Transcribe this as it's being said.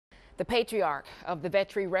The patriarch of the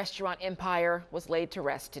Vetri restaurant empire was laid to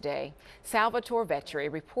rest today. Salvatore Vetri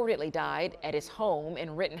reportedly died at his home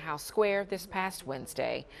in Rittenhouse Square this past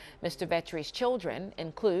Wednesday. Mr. Vetri's children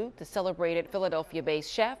include the celebrated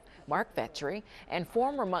Philadelphia-based chef Mark Vetri and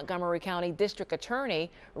former Montgomery County District Attorney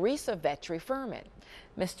Risa Vetri Ferman.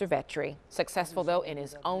 Mr. Vetri, successful though in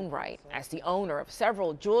his own right as the owner of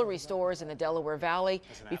several jewelry stores in the Delaware Valley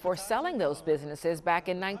before selling those businesses back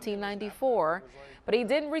in 1994. But he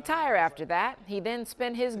didn't retire after that. He then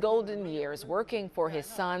spent his golden years working for his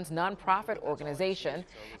son's nonprofit organization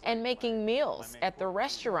and making meals at the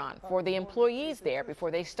restaurant for the employees there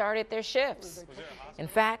before they started their shifts. In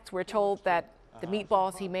fact, we're told that the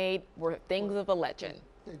meatballs he made were things of a legend.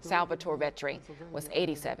 Salvatore Vetri was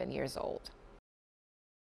 87 years old.